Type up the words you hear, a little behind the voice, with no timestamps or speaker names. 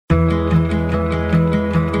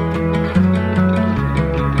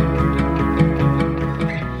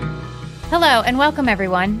Hello and welcome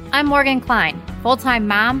everyone. I'm Morgan Klein, full-time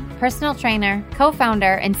mom, personal trainer,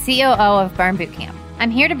 co-founder, and COO of Burn Boot Camp.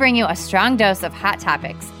 I'm here to bring you a strong dose of hot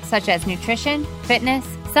topics such as nutrition, fitness,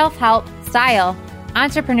 self-help, style,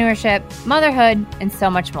 entrepreneurship, motherhood, and so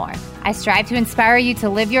much more. I strive to inspire you to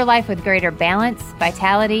live your life with greater balance,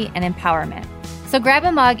 vitality, and empowerment. So grab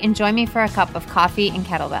a mug and join me for a cup of coffee and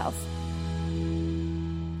kettlebells.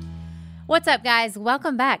 What's up, guys?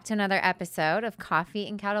 Welcome back to another episode of Coffee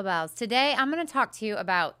and Kettlebells. Today, I'm going to talk to you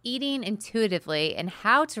about eating intuitively and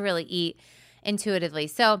how to really eat intuitively.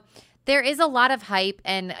 So there is a lot of hype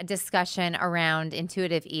and discussion around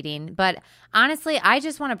intuitive eating, but honestly, I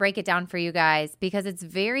just want to break it down for you guys because it's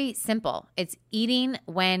very simple. It's eating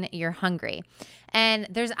when you're hungry. And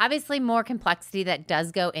there's obviously more complexity that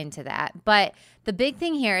does go into that. But the big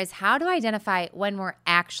thing here is how to identify when we're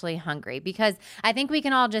actually hungry. Because I think we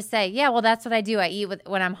can all just say, yeah, well, that's what I do. I eat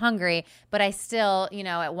when I'm hungry, but I still,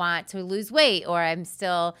 I want to lose weight, or I'm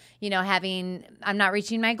still, I'm not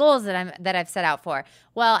reaching my goals that I've set out for.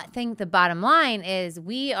 Well, I think the bottom line is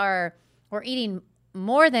we're eating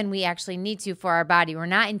more than we actually need to for our body. We're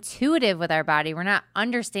not intuitive with our body. We're not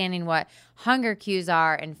understanding what hunger cues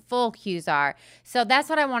are and full cues are. So that's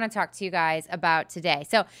what I want to talk to you guys about today.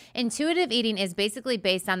 So intuitive eating is basically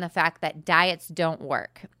based on the fact that diets don't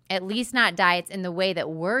work, at least not diets in the way that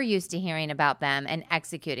we're used to hearing about them and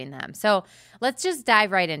executing them. So let's just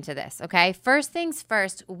dive right into this, okay? First things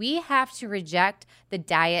first, we have to reject the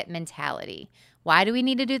diet mentality. Why do we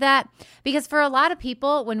need to do that? Because for a lot of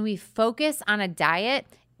people, when we focus on a diet,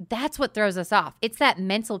 that's what throws us off. It's that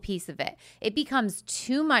mental piece of it. It becomes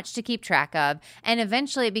too much to keep track of, and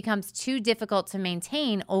eventually it becomes too difficult to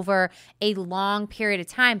maintain over a long period of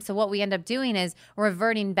time. So what we end up doing is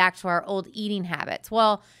reverting back to our old eating habits.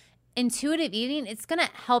 Well, intuitive eating, it's going to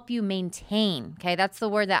help you maintain, okay? That's the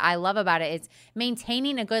word that I love about it. It's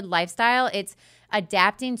maintaining a good lifestyle. It's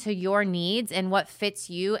adapting to your needs and what fits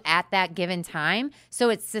you at that given time. So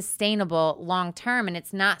it's sustainable long term, and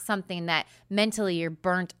it's not something that mentally you're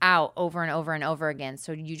burnt out over and over and over again.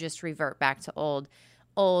 So you just revert back to old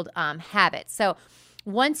habits. So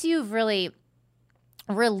once you've really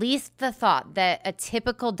release the thought that a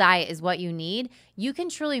typical diet is what you need, you can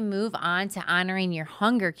truly move on to honoring your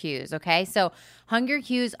hunger cues, okay? So hunger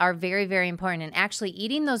cues are very, very important. And actually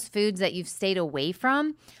eating those foods that you've stayed away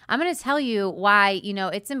from, I'm going to tell you why,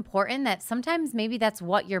 it's important that sometimes maybe that's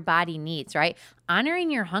what your body needs, right?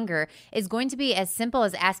 Honoring your hunger is going to be as simple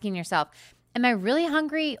as asking yourself, am I really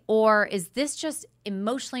hungry, or is this just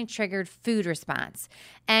emotionally triggered food response?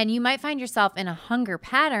 And you might find yourself in a hunger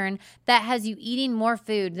pattern that has you eating more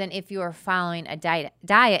food than if you are following a diet.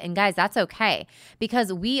 And guys, that's okay,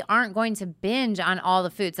 because we aren't going to binge on all the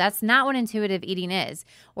foods. That's not what intuitive eating is.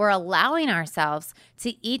 We're allowing ourselves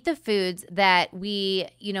to eat the foods that we,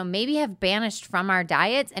 maybe have banished from our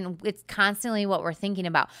diets, and it's constantly what we're thinking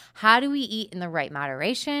about. How do we eat in the right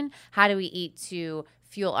moderation? How do we eat to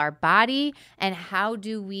fuel our body, and how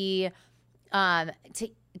do we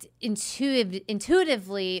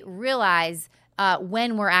intuitively realize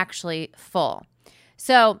when we're actually full?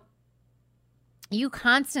 So you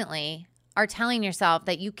constantly are telling yourself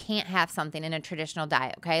that you can't have something in a traditional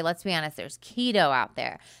diet, okay? Let's be honest. There's keto out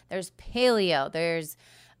there. There's paleo. There's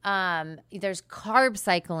carb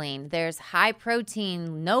cycling, there's high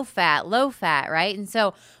protein, no fat, low fat, right? And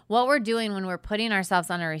so what we're doing when we're putting ourselves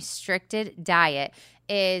on a restricted diet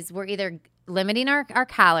is we're either limiting our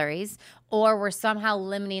calories, or we're somehow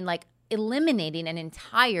eliminating an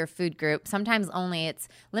entire food group. Sometimes only it's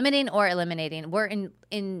limiting or eliminating.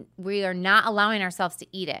 We are not allowing ourselves to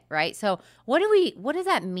eat it, right? So what does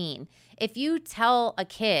that mean? If you tell a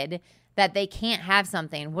kid that they can't have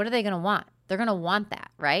something, what are they going to want? They're going to want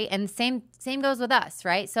that, right? And same goes with us,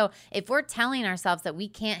 right? So if we're telling ourselves that we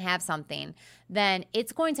can't have something, then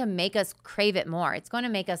it's going to make us crave it more. It's going to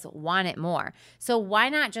make us want it more. So why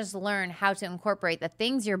not just learn how to incorporate the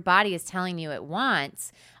things your body is telling you it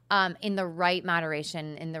wants in the right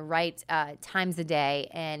moderation, in the right times a day,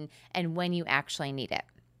 and when you actually need it.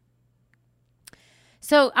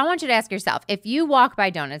 So I want you to ask yourself, if you walk by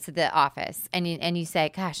donuts at the office and you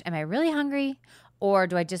say, gosh, am I really hungry? Or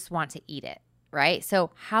do I just want to eat it, right?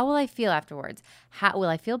 So how will I feel afterwards? How will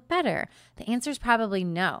I feel better? The answer is probably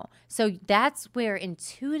no. So that's where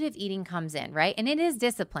intuitive eating comes in, right? And it is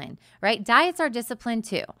discipline, right? Diets are discipline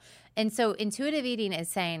too. And so intuitive eating is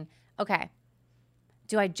saying, okay,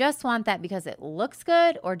 do I just want that because it looks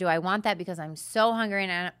good? Or do I want that because I'm so hungry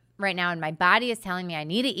right now and my body is telling me I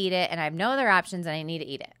need to eat it and I have no other options and I need to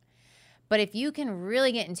eat it? But if you can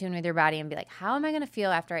really get in tune with your body and be like, how am I going to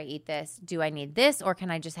feel after I eat this? Do I need this, or can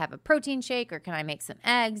I just have a protein shake, or can I make some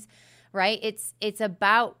eggs? Right? It's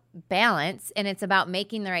about balance, and it's about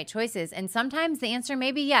making the right choices. And sometimes the answer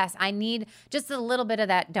may be yes, I need just a little bit of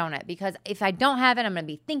that donut, because if I don't have it, I'm going to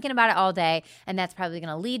be thinking about it all day, and that's probably going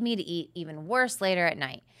to lead me to eat even worse later at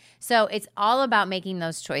night. So it's all about making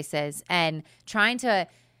those choices and trying to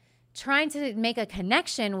make a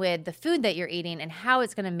connection with the food that you're eating and how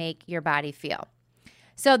it's going to make your body feel.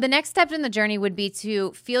 So the next step in the journey would be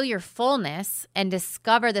to feel your fullness and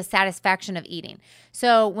discover the satisfaction of eating.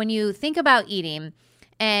 So when you think about eating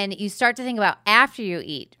and you start to think about after you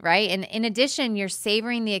eat, right? And in addition, you're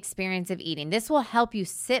savoring the experience of eating. This will help you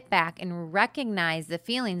sit back and recognize the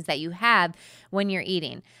feelings that you have when you're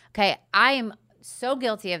eating. Okay, I am so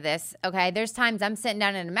guilty of this, okay? There's times I'm sitting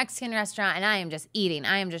down in a Mexican restaurant and I am just eating.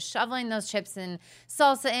 I am just shoveling those chips and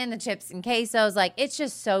salsa in, the chips and quesos. Like, it's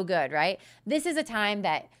just so good, right? This is a time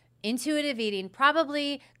that intuitive eating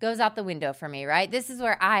probably goes out the window for me, right? This is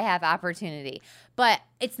where I have opportunity. But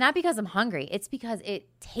it's not because I'm hungry. It's because it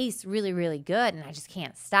tastes really, really good and I just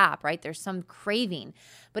can't stop, right? There's some craving.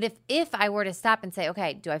 But if I were to stop and say,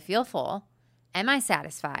 okay, do I feel full? Am I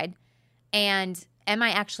satisfied? And am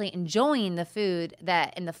I actually enjoying the food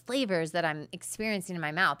and the flavors that I'm experiencing in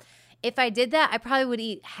my mouth? If I did that, I probably would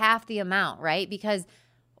eat half the amount, right? Because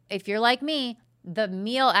if you're like me, the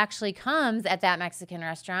meal actually comes at that Mexican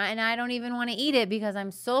restaurant and I don't even want to eat it because I'm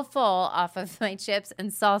so full off of my chips and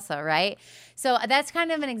salsa, right? So that's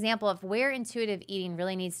kind of an example of where intuitive eating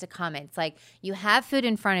really needs to come. It's like you have food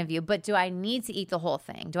in front of you, but do I need to eat the whole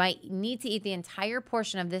thing? Do I need to eat the entire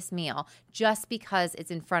portion of this meal just because it's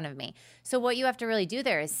in front of me? So what you have to really do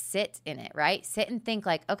there is sit in it, right? Sit and think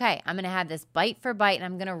like, okay, I'm going to have this bite for bite and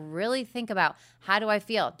I'm going to really think about, how do I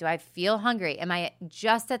feel? Do I feel hungry? Am I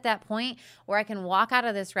just at that point where I can walk out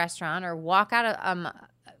of this restaurant or walk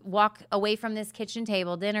away from this kitchen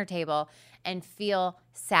table, dinner table, and feel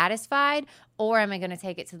satisfied? Or am I going to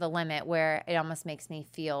take it to the limit where it almost makes me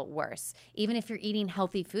feel worse? Even if you're eating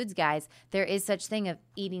healthy foods, guys, there is such thing of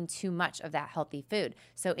eating too much of that healthy food.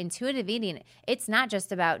 So intuitive eating, it's not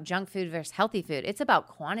just about junk food versus healthy food. It's about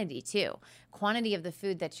quantity too. Quantity of the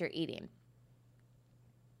food that you're eating.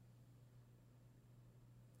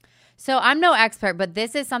 So I'm no expert, but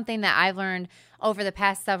this is something that I've learned over the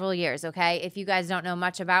past several years, okay? If you guys don't know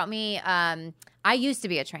much about me, I used to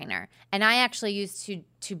be a trainer, and I actually used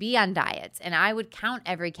to be on diets, and I would count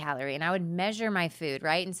every calorie, and I would measure my food,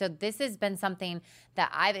 right? And so this has been something that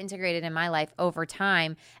I've integrated in my life over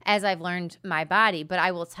time as I've learned my body. But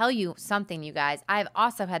I will tell you something, you guys. I've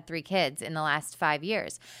also had 3 kids in the last 5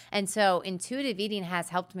 years. And so intuitive eating has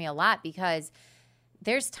helped me a lot, because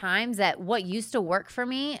there's times that what used to work for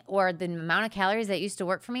me, or the amount of calories that used to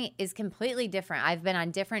work for me, is completely different. I've been on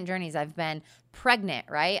different journeys. I've been pregnant,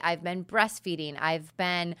 right? I've been breastfeeding. I've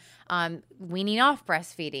been weaning off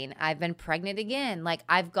breastfeeding. I've been pregnant again. Like,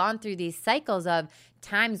 I've gone through these cycles of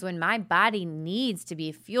times when my body needs to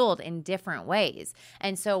be fueled in different ways.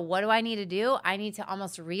 And so what do I need to do? I need to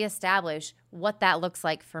almost reestablish what that looks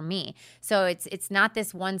like for me. So it's not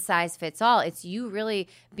this one size fits all. It's you really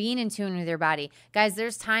being in tune with your body. Guys,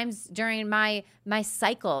 there's times during my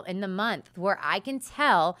cycle in the month where I can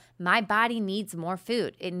tell my body needs more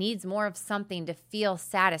food. It needs more of something to feel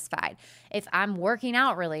satisfied. If I'm working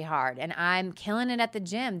out really hard and I'm killing it at the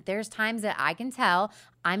gym, there's times that I can tell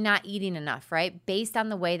I'm not eating enough, right? Based on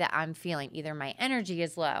the way that I'm feeling. Either my energy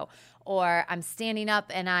is low, or I'm standing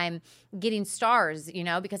up and I'm getting stars,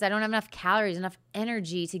 because I don't have enough calories, enough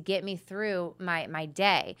energy to get me through my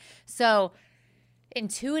day. So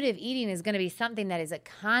intuitive eating is going to be something that is a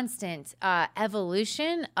constant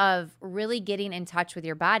evolution of really getting in touch with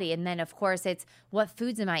your body. And then, of course, it's what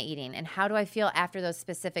foods am I eating and how do I feel after those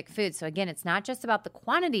specific foods? So again, it's not just about the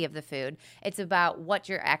quantity of the food. It's about what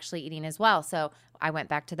you're actually eating as well. So I went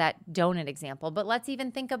back to that donut example, but let's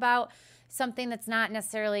even think about something that's not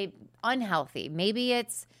necessarily unhealthy. Maybe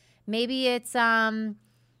it's I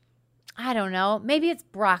don't know, maybe it's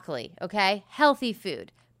broccoli, okay? Healthy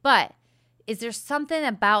food. But is there something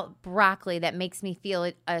about broccoli that makes me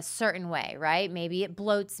feel a certain way, right? Maybe it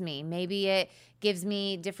bloats me. Maybe it gives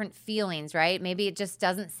me different feelings, right? Maybe it just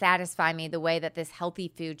doesn't satisfy me the way that this healthy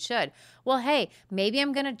food should. Well, hey, maybe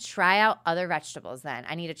I'm going to try out other vegetables then.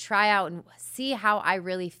 I need to try out and see how I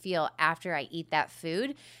really feel after I eat that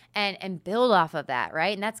food and build off of that,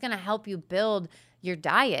 right? And that's going to help you build your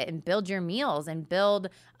diet and build your meals and build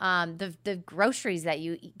the groceries that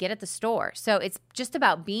you get at the store. So it's just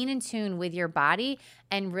about being in tune with your body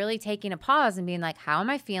and really taking a pause and being like, how am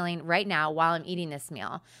I feeling right now while I'm eating this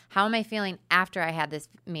meal? How am I feeling after I had this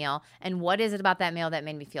meal? And what is it about that meal that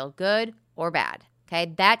made me feel good or bad.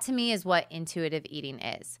 Okay, that to me is what intuitive eating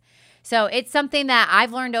is. So it's something that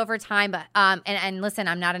I've learned over time, but and listen,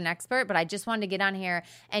 I'm not an expert, but I just wanted to get on here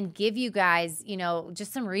and give you guys,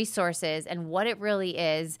 just some resources and what it really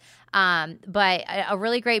is. But a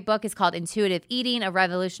really great book is called Intuitive Eating, a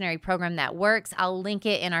Revolutionary Program That Works. I'll link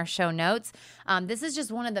it in our show notes. This is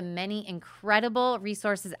just one of the many incredible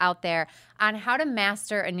resources out there on how to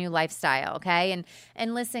master a new lifestyle. Okay.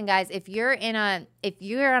 And listen, guys, if you're on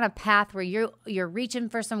a path where you're reaching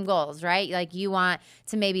for some goals, right? Like you want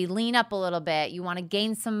to maybe lean up a little bit, you want to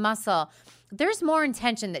gain some muscle, there's more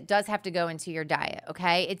intention that does have to go into your diet,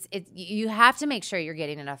 okay? You have to make sure you're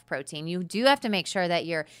getting enough protein. You do have to make sure that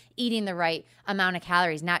you're eating the right amount of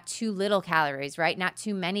calories, not too little calories, right? Not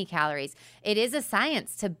too many calories. It is a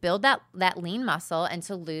science to build that lean muscle and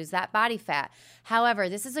to lose that body fat. However,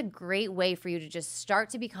 this is a great way for you to just start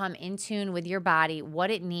to become in tune with your body,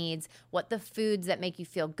 what it needs, what the foods that make you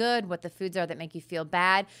feel good, what the foods are that make you feel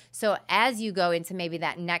bad. So as you go into maybe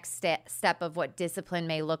that next step of what discipline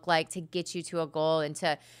may look like to get you to a goal and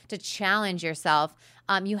to challenge yourself,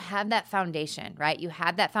 you have that foundation, right? You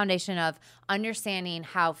have that foundation of understanding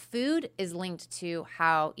how food is linked to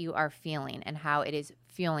how you are feeling and how it is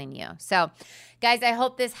fueling you. So guys, I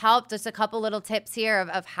hope this helped. Just a couple little tips here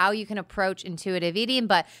of how you can approach intuitive eating,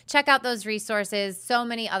 but check out those resources. So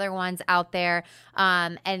many other ones out there.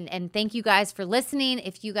 And thank you guys for listening.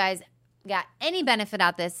 If you guys got any benefit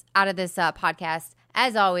out of this podcast,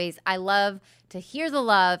 as always, I love to hear the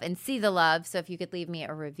love and see the love. So if you could leave me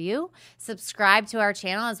a review, subscribe to our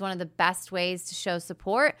channel is one of the best ways to show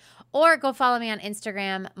support, or go follow me on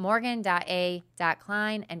Instagram,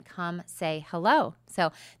 morgan.a.klein, and come say hello.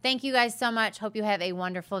 So thank you guys so much. Hope you have a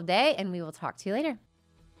wonderful day, and we will talk to you later.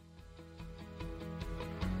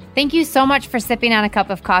 Thank you so much for sipping on a cup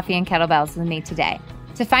of coffee and kettlebells with me today.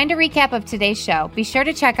 To find a recap of today's show, be sure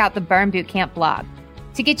to check out the Burn Bootcamp blog.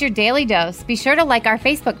 To get your daily dose, be sure to like our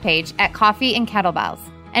Facebook page at Coffee and Kettlebells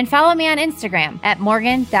and follow me on Instagram at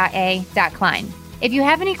morgan.a.klein. If you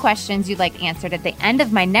have any questions you'd like answered at the end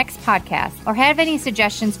of my next podcast or have any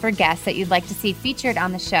suggestions for guests that you'd like to see featured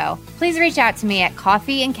on the show, please reach out to me at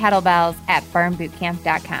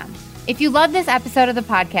coffeeandkettlebells@burnbootcamp.com. If you love this episode of the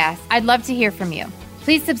podcast, I'd love to hear from you.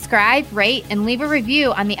 Please subscribe, rate, and leave a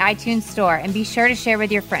review on the iTunes store, and be sure to share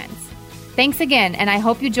with your friends. Thanks again, and I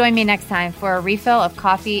hope you join me next time for a refill of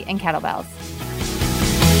Coffee and Kettlebells.